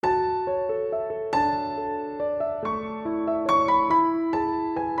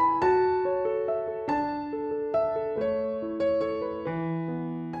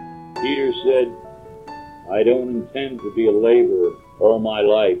said, I don't intend to be a laborer all my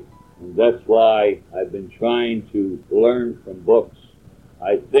life, and that's why I've been trying to learn from books.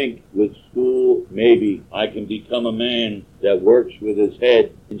 I think with school, maybe I can become a man that works with his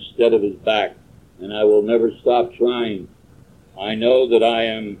head instead of his back, and I will never stop trying. I know that I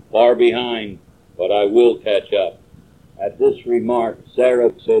am far behind, but I will catch up. At this remark,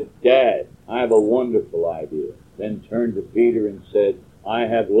 Sarah said, Dad, I have a wonderful idea. Then turned to Peter and said, I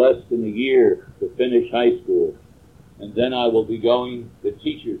have less than a year to finish high school, and then I will be going to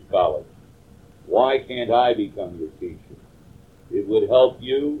teacher's college. Why can't I become your teacher? It would help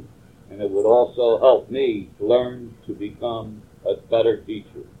you, and it would also help me to learn to become a better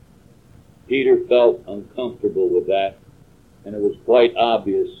teacher. Peter felt uncomfortable with that, and it was quite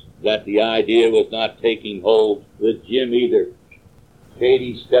obvious that the idea was not taking hold with Jim either.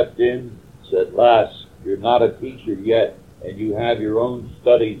 Katie stepped in and said, Lass, you're not a teacher yet, and you have your own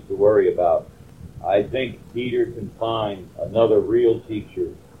studies to worry about. I think Peter can find another real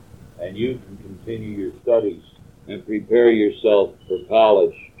teacher, and you can continue your studies and prepare yourself for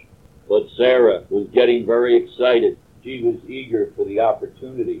college. But Sarah was getting very excited. She was eager for the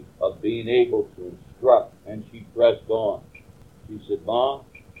opportunity of being able to instruct, and she pressed on. She said, Mom,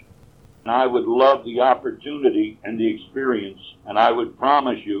 I would love the opportunity and the experience, and I would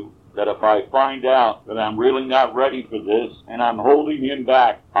promise you that if I find out that I'm really not ready for this and I'm holding him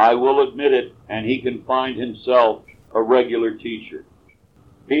back, I will admit it, and he can find himself a regular teacher.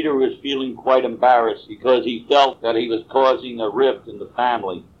 Peter was feeling quite embarrassed because he felt that he was causing a rift in the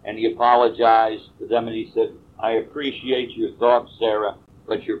family, and he apologized to them and he said, I appreciate your thoughts, Sarah,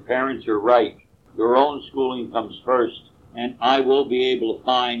 but your parents are right. Your own schooling comes first, and I will be able to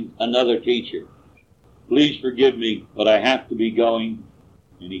find another teacher. Please forgive me, but I have to be going.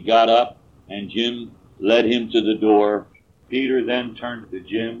 And he got up, and Jim led him to the door. Peter then turned to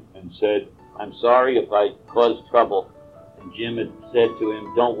Jim and said, I'm sorry if I caused trouble. And Jim had said to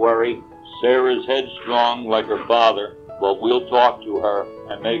him, don't worry, Sarah's headstrong like her father, but we'll talk to her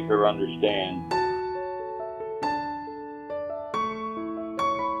and make her understand.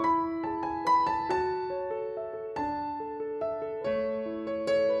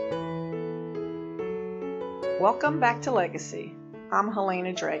 Welcome back to Legacy. I'm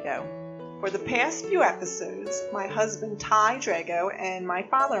Helena Drago. For the past few episodes, my husband Ty Drago and my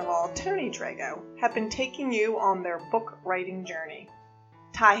father-in-law Tony Drago have been taking you on their book writing journey.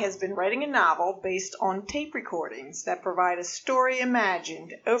 Ty has been writing a novel based on tape recordings that provide a story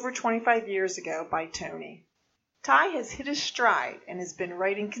imagined over 25 years ago by Tony. Ty has hit his stride and has been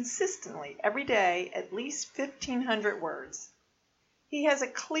writing consistently every day at least 1,500 words. He has a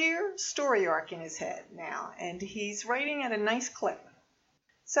clear story arc in his head now, and he's writing at a nice clip.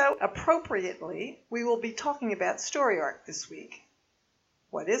 So, appropriately, we will be talking about story arc this week.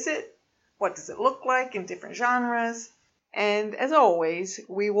 What is it? What does it look like in different genres? And, as always,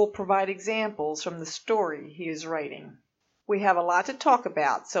 we will provide examples from the story he is writing. We have a lot to talk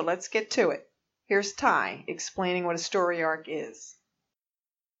about, so let's get to it. Here's Ty explaining what a story arc is.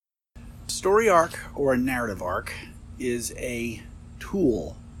 Story arc, or a narrative arc, is a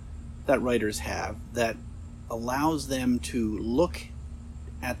tool that writers have that allows them to look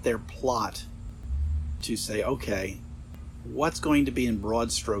at their plot to say, okay, what's going to be in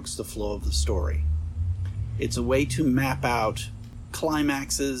broad strokes the flow of the story? It's a way to map out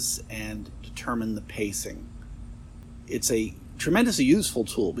climaxes and determine the pacing. It's a tremendously useful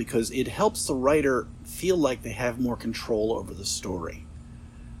tool because it helps the writer feel like they have more control over the story.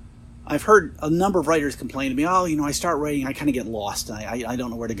 I've heard a number of writers complain to me, I start writing, I kind of get lost, and I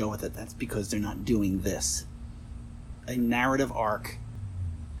don't know where to go with it. That's because they're not doing this. A narrative arc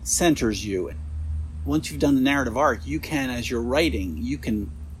centers you. Once you've done the narrative arc, you can, as you're writing, you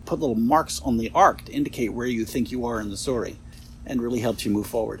can put little marks on the arc to indicate where you think you are in the story, and really helps you move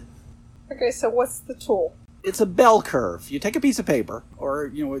forward. Okay, so what's the tool? It's a bell curve. You take a piece of paper,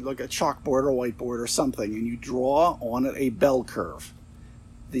 or like a chalkboard or whiteboard or something, and you draw on it a bell curve.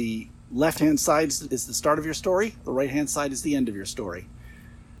 The left-hand side is the start of your story. The right-hand side is the end of your story.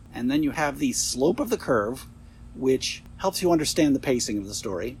 And then you have the slope of the curve, which helps you understand the pacing of the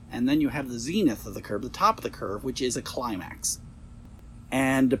story. And then you have the zenith of the curve, the top of the curve, which is a climax.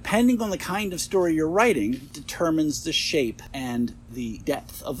 And depending on the kind of story you're writing, determines the shape and the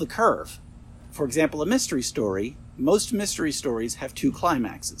depth of the curve. For example, a mystery story, most mystery stories have two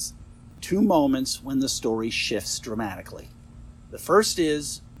climaxes. Two moments when the story shifts dramatically. The first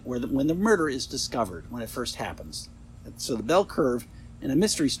is when the murder is discovered, when it first happens. So the bell curve in a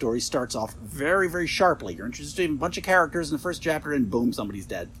mystery story starts off very, very sharply. You're introduced to a bunch of characters in the first chapter, and boom, somebody's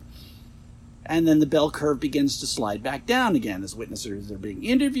dead. And then the bell curve begins to slide back down again as witnesses are being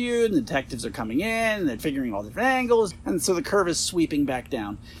interviewed, and the detectives are coming in, and they're figuring all different angles, and so the curve is sweeping back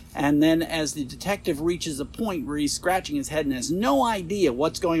down. And then as the detective reaches a point where he's scratching his head and has no idea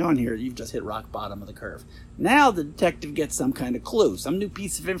what's going on here, you've just hit rock bottom of the curve. Now the detective gets some kind of clue. Some new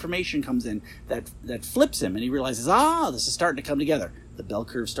piece of information comes in that flips him, and he realizes, this is starting to come together. The bell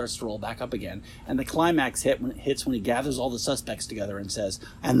curve starts to roll back up again, and the climax hits when he gathers all the suspects together and says,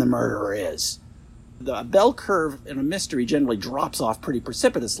 "And the murderer is." The bell curve in a mystery generally drops off pretty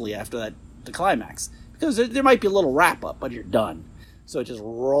precipitously after the climax, because there might be a little wrap-up, but you're done. So it just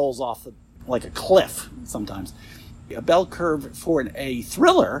rolls off like a cliff sometimes. A bell curve for a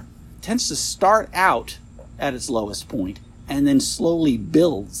thriller tends to start out at its lowest point and then slowly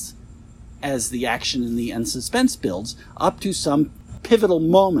builds as the action and suspense builds up to some pivotal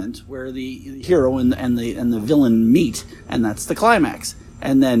moment where the hero and the villain meet, and that's the climax.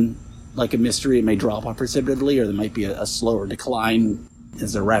 And then, like a mystery, it may drop off precipitously, or there might be a slower decline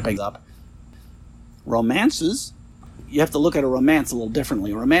as they're wrapping up. Romances, you have to look at a romance a little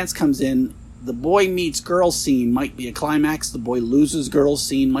differently. A romance comes in, the boy meets girl scene might be a climax, the boy loses girl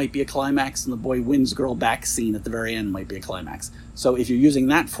scene might be a climax, and the boy wins girl back scene at the very end might be a climax. So if you're using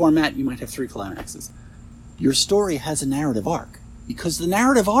that format, you might have 3 climaxes. Your story has a narrative arc, because the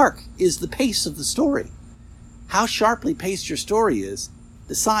narrative arc is the pace of the story. How sharply paced your story is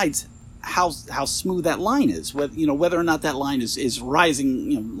decides how smooth that line is. Whether or not that line is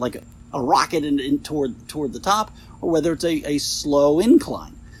rising, like a rocket toward the top, or whether it's a slow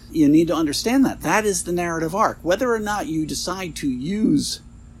incline. You need to understand that. That is the narrative arc. Whether or not you decide to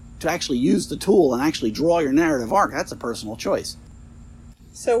actually use the tool and actually draw your narrative arc, that's a personal choice.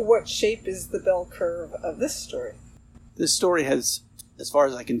 So what shape is the bell curve of this story? This story has, as far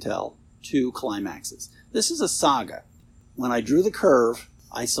as I can tell, 2 climaxes. This is a saga. When I drew the curve,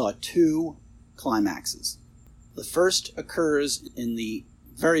 I saw 2 climaxes. The first occurs in the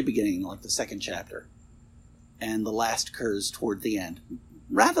very beginning, like the 2nd chapter, and the last occurs toward the end.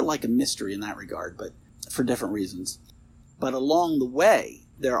 Rather like a mystery in that regard, but for different reasons. But along the way,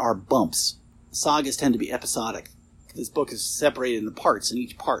 there are bumps. Sagas tend to be episodic. This book is separated into parts, and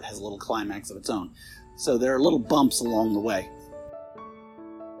each part has a little climax of its own. So there are little bumps along the way.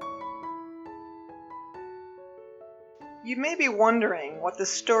 You may be wondering what the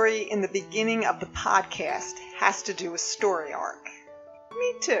story in the beginning of the podcast has to do with story arc.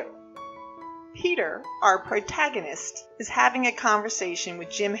 Me too. Peter, our protagonist, is having a conversation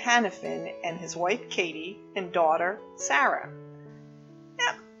with Jim Hanifin and his wife Katie and daughter Sarah.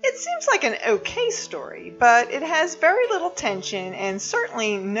 Now, it seems like an okay story, but it has very little tension and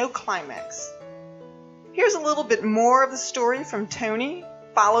certainly no climax. Here's a little bit more of the story from Tony,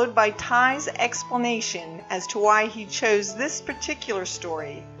 followed by Ty's explanation as to why he chose this particular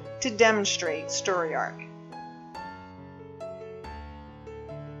story to demonstrate story arc.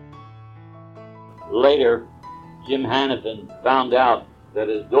 Later, Jim Hanifin found out that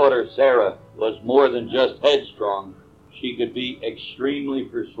his daughter Sarah was more than just headstrong. She could be extremely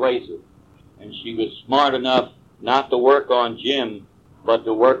persuasive, and she was smart enough not to work on Jim, but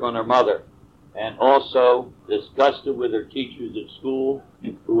to work on her mother, and also discussed it with her teachers at school,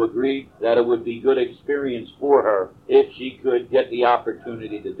 who agreed that it would be good experience for her if she could get the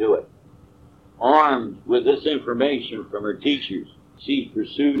opportunity to do it. Armed with this information from her teachers, she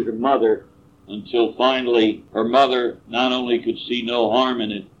pursued her mother until finally her mother not only could see no harm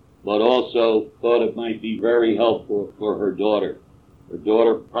in it, but also thought it might be very helpful for her daughter. Her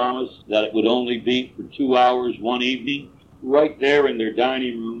daughter promised that it would only be for 2 hours one evening, right there in their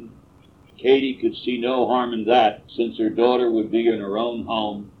dining room. Katie could see no harm in that, since her daughter would be in her own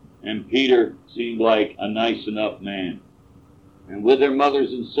home, and Peter seemed like a nice enough man. And with her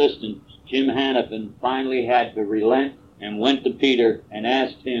mother's insistence, Jim Hanifin finally had to relent and went to Peter and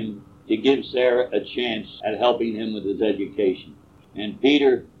asked him to give Sarah a chance at helping him with his education. And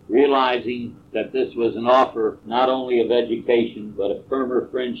Peter, realizing that this was an offer not only of education but of firmer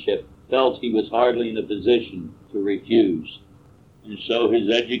friendship, felt he was hardly in a position to refuse. And so his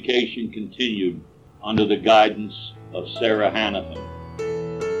education continued under the guidance of Sarah Hanifin.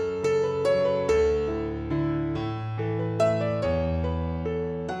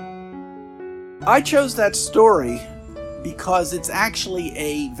 I chose that story because it's actually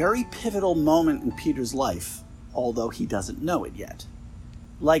a very pivotal moment in Peter's life, although he doesn't know it yet.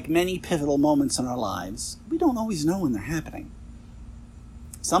 Like many pivotal moments in our lives, we don't always know when they're happening.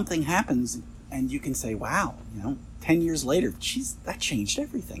 Something happens and you can say, wow, 10 years later, geez, that changed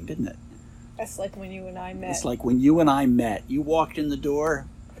everything, didn't it? That's like when you and I met. It's like when you and I met. You walked in the door,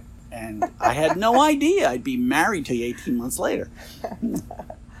 and I had no idea I'd be married to you 18 months later.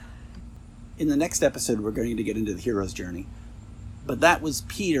 In the next episode, we're going to get into the hero's journey. But that was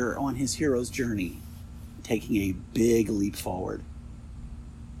Peter on his hero's journey, taking a big leap forward.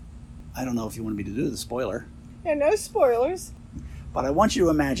 I don't know if you want me to do the spoiler. Yeah, no spoilers. But I want you to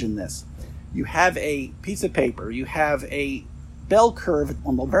imagine this. You have a piece of paper. You have a bell curve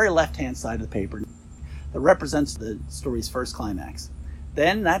on the very left-hand side of the paper that represents the story's first climax.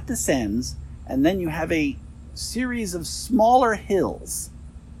 Then that descends, and then you have a series of smaller hills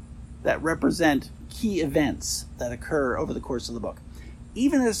that represent key events that occur over the course of the book.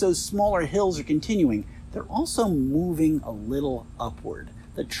 Even as those smaller hills are continuing, they're also moving a little upward.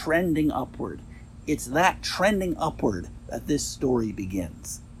 The trending upward. It's that trending upward that this story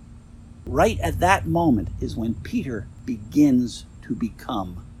begins. Right at that moment is when Peter begins to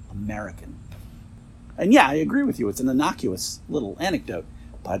become American. And yeah, I agree with you. It's an innocuous little anecdote.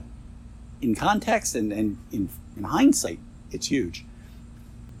 But in context and in hindsight, it's huge.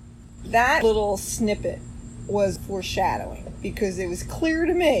 That little snippet was foreshadowing because it was clear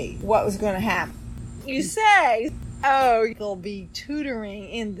to me what was going to happen. You say, oh, they'll be tutoring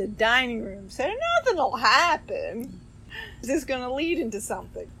in the dining room, so nothing will happen. Is this going to lead into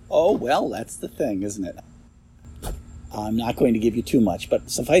something? Oh, well, that's the thing, isn't it? I'm not going to give you too much, but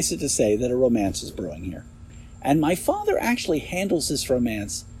suffice it to say that a romance is brewing here. And my father actually handles this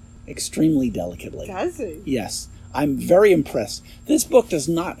romance extremely delicately. Does he? Yes. I'm very impressed. This book does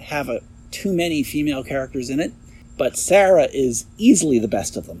not have too many female characters in it, but Sarah is easily the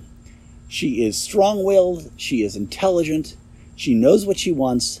best of them. She is strong-willed, she is intelligent, she knows what she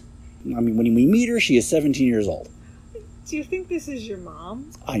wants. I mean, when we meet her, she is 17 years old. Do you think this is your mom?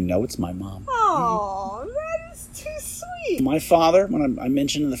 I know it's my mom. Oh, that is too sweet. My father, when I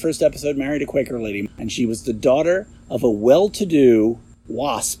mentioned in the first episode, married a Quaker lady, and she was the daughter of a well-to-do,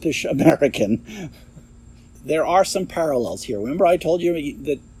 waspish American. There are some parallels here. Remember I told you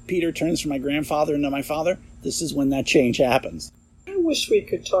that Peter turns from my grandfather into my father? This is when that change happens. I wish we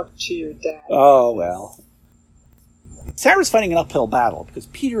could talk to your dad. Oh, well. Sarah's fighting an uphill battle because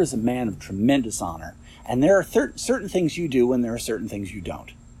Peter is a man of tremendous honor. And there are certain things you do and there are certain things you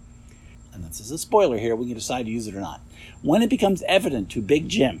don't. And this is a spoiler here. We can decide to use it or not. When it becomes evident to Big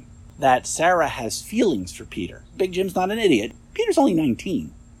Jim that Sarah has feelings for Peter, Big Jim's not an idiot. Peter's only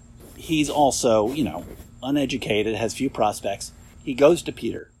 19. He's also, uneducated, has few prospects. He goes to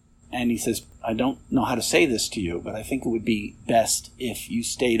Peter and he says, I don't know how to say this to you, but I think it would be best if you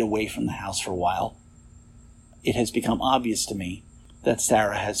stayed away from the house for a while. It has become obvious to me that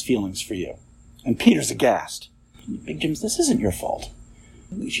Sarah has feelings for you. And Peter's aghast. Big Jim, this isn't your fault.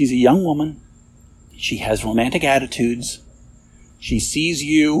 She's a young woman. She has romantic attitudes. She sees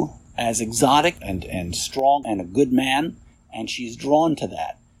you as exotic and strong and a good man, and she's drawn to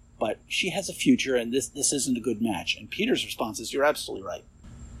that. But she has a future, and this isn't a good match. And Peter's response is, you're absolutely right.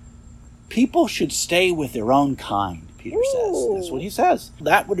 People should stay with their own kind, Peter says. That's what he says.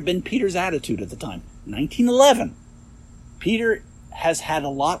 That would have been Peter's attitude at the time. 1911. Peter has had a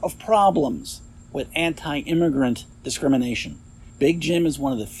lot of problems with anti-immigrant discrimination. Big Jim is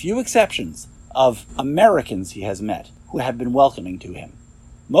one of the few exceptions of Americans he has met who have been welcoming to him.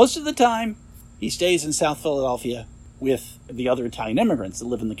 Most of the time, he stays in South Philadelphia with the other Italian immigrants that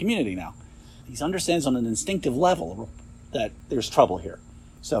live in the community now. He understands on an instinctive level that there's trouble here.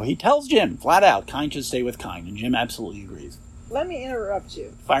 So he tells Jim, flat out, kind should stay with kind, and Jim absolutely agrees. Let me interrupt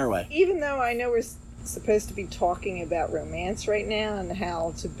you. Fire away. Even though I know we're supposed to be talking about romance right now and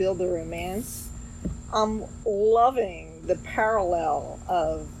how to build a romance, I'm loving the parallel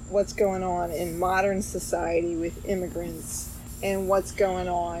of what's going on in modern society with immigrants and what's going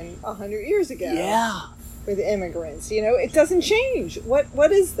on 100 years ago. Yeah. With immigrants. It doesn't change.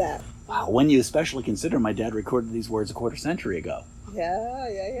 What is that? Wow, when you especially consider my dad recorded these words a quarter century ago.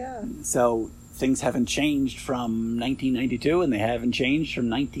 Yeah. So things haven't changed from 1992, and they haven't changed from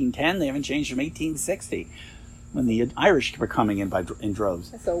 1910. They haven't changed from 1860, when the Irish were coming in in droves.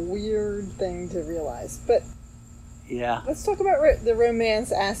 That's a weird thing to realize. But yeah, let's talk about the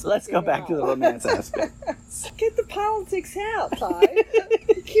romance aspect. Let's go back to the romance aspect. Get the politics out, Ty.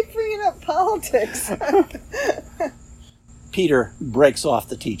 You keep bringing up politics. Peter breaks off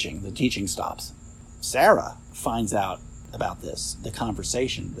the teaching. The teaching stops. Sarah finds out about this, the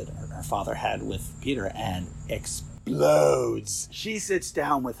conversation that her father had with Peter, and explodes. She sits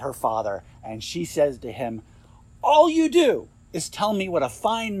down with her father and she says to him, all you do is tell me what a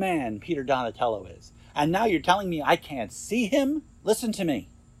fine man Peter Donatello is. And now you're telling me I can't see him? Listen to me.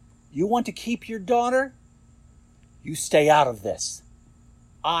 You want to keep your daughter? You stay out of this.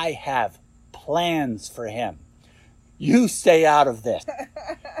 I have plans for him. You stay out of this.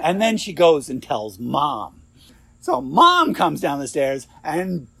 And then she goes and tells Mom. So Mom comes down the stairs,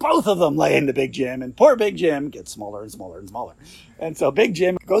 and both of them lay into Big Jim, and poor Big Jim gets smaller and smaller and smaller. And so Big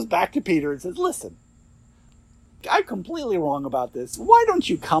Jim goes back to Peter and says, listen, I'm completely wrong about this. Why don't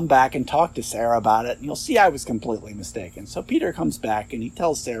you come back and talk to Sarah about it? And you'll see I was completely mistaken. So Peter comes back and he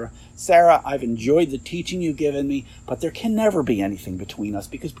tells Sarah, Sarah, I've enjoyed the teaching you've given me, but there can never be anything between us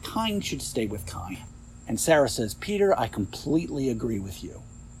because kind should stay with kind. And Sarah says, Peter, I completely agree with you.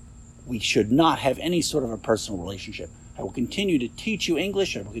 We should not have any sort of a personal relationship. I will continue to teach you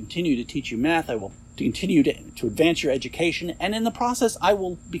English. I will continue to teach you math. I will continue to advance your education. And in the process, I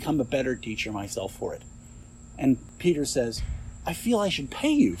will become a better teacher myself for it. And Peter says, I feel I should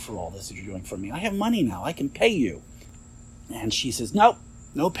pay you for all this that you're doing for me. I have money now. I can pay you. And she says, no,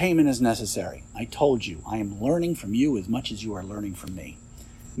 no payment is necessary. I told you, I am learning from you as much as you are learning from me.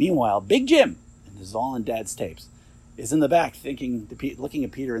 Meanwhile, Big Jim, and this is all in Dad's tapes, is in the back looking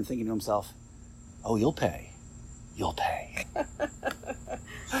at Peter and thinking to himself, oh, you'll pay. You'll pay.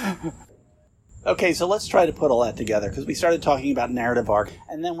 Okay, so let's try to put all that together, because we started talking about narrative arc,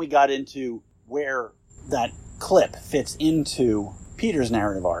 and then we got into where that clip fits into Peter's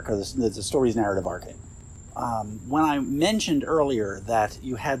narrative arc, or the story's narrative arc. When I mentioned earlier that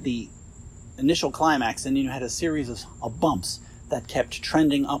you had the initial climax and then you had a series of bumps that kept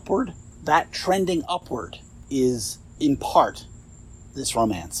trending upward, that trending upward is, in part, this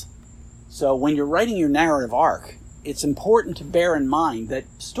romance. So when you're writing your narrative arc, it's important to bear in mind that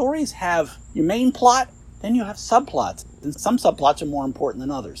stories have your main plot, then you have subplots, and some subplots are more important than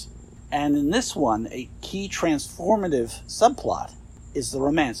others. And in this one, a key transformative subplot is the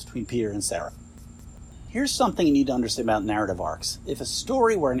romance between Peter and Sarah. Here's something you need to understand about narrative arcs. If a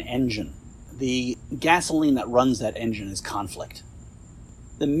story were an engine, the gasoline that runs that engine is conflict.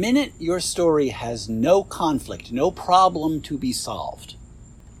 The minute your story has no conflict, no problem to be solved,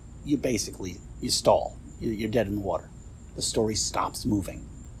 you stall. You're dead in the water. The story stops moving.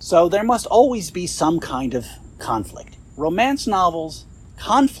 So there must always be some kind of conflict. Romance novels,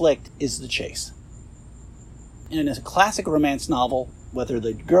 conflict is the chase. In a classic romance novel, whether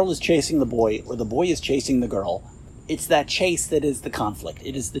the girl is chasing the boy or the boy is chasing the girl, it's that chase that is the conflict.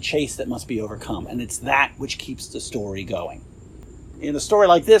 It is the chase that must be overcome, and it's that which keeps the story going. In a story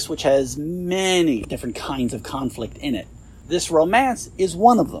like this, which has many different kinds of conflict in it, this romance is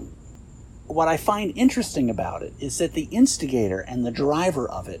one of them. What I find interesting about it is that the instigator and the driver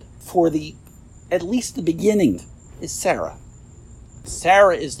of it, at least the beginning, is Sarah.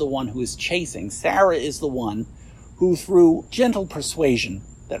 Sarah is the one who is chasing. Sarah is the one who, through gentle persuasion,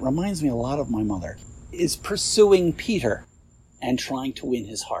 that reminds me a lot of my mother, is pursuing Peter and trying to win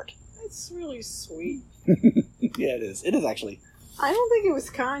his heart. That's really sweet. Yeah, it is. It is actually. I don't think it was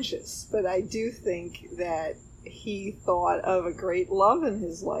conscious, but I do think that he thought of a great love in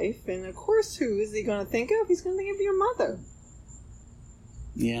his life, and of course, who is he going to think of? He's going to think of your mother.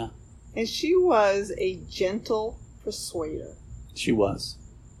 Yeah. And she was a gentle persuader. She was.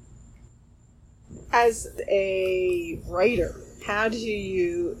 As a writer, how do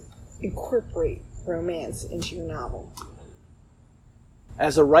you incorporate romance into your novel?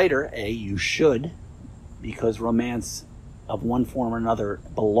 As a writer, you should, because romance of one form or another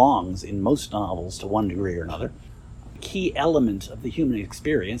belongs in most novels to one degree or another. A key element of the human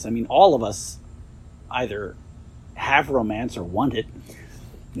experience. I mean, all of us either have romance or want it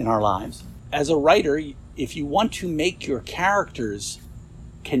in our lives. As a writer, if you want to make your characters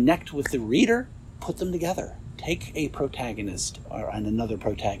connect with the reader, put them together. Take a protagonist and another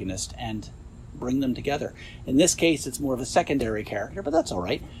protagonist and bring them together. In this case, it's more of a secondary character, but that's all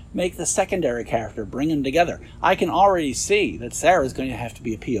right. Make the secondary character, bring them together. I can already see that Sarah's going to have to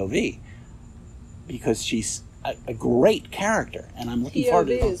be a POV because she's a great character, and I'm looking forward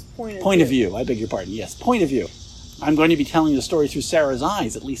to it. Point of view. I beg your pardon. Yes, point of view. I'm going to be telling the story through Sarah's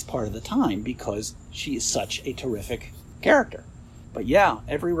eyes at least part of the time because she is such a terrific character. But yeah,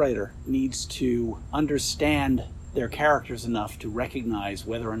 every writer needs to understand their characters enough to recognize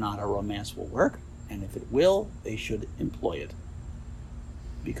whether or not a romance will work, and if it will, they should employ it.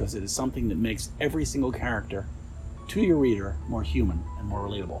 Because it is something that makes every single character, to your reader, more human and more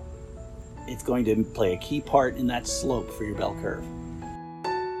relatable. It's going to play a key part in that slope for your bell curve.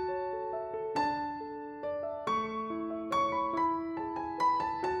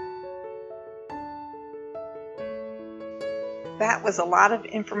 That was a lot of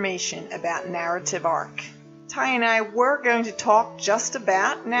information about narrative arc. Ty and I were going to talk just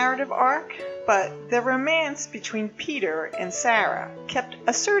about narrative arc, but the romance between Peter and Sarah kept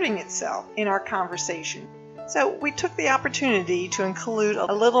asserting itself in our conversation. So we took the opportunity to include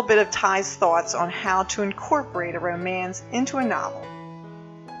a little bit of Ty's thoughts on how to incorporate a romance into a novel.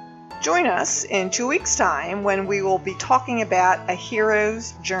 Join us in 2 weeks' time when we will be talking about a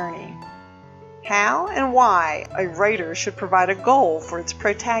hero's journey. How and why a writer should provide a goal for its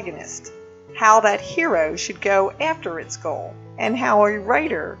protagonist, how that hero should go after its goal, and how a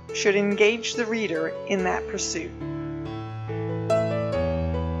writer should engage the reader in that pursuit.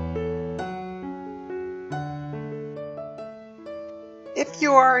 If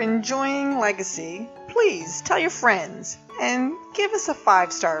you are enjoying Legacy, please tell your friends and give us a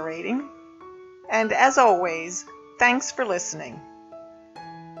 5-star rating. And as always, thanks for listening.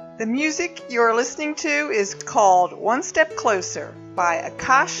 The music you are listening to is called One Step Closer by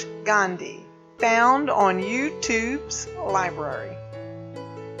Akash Gandhi, found on YouTube's library.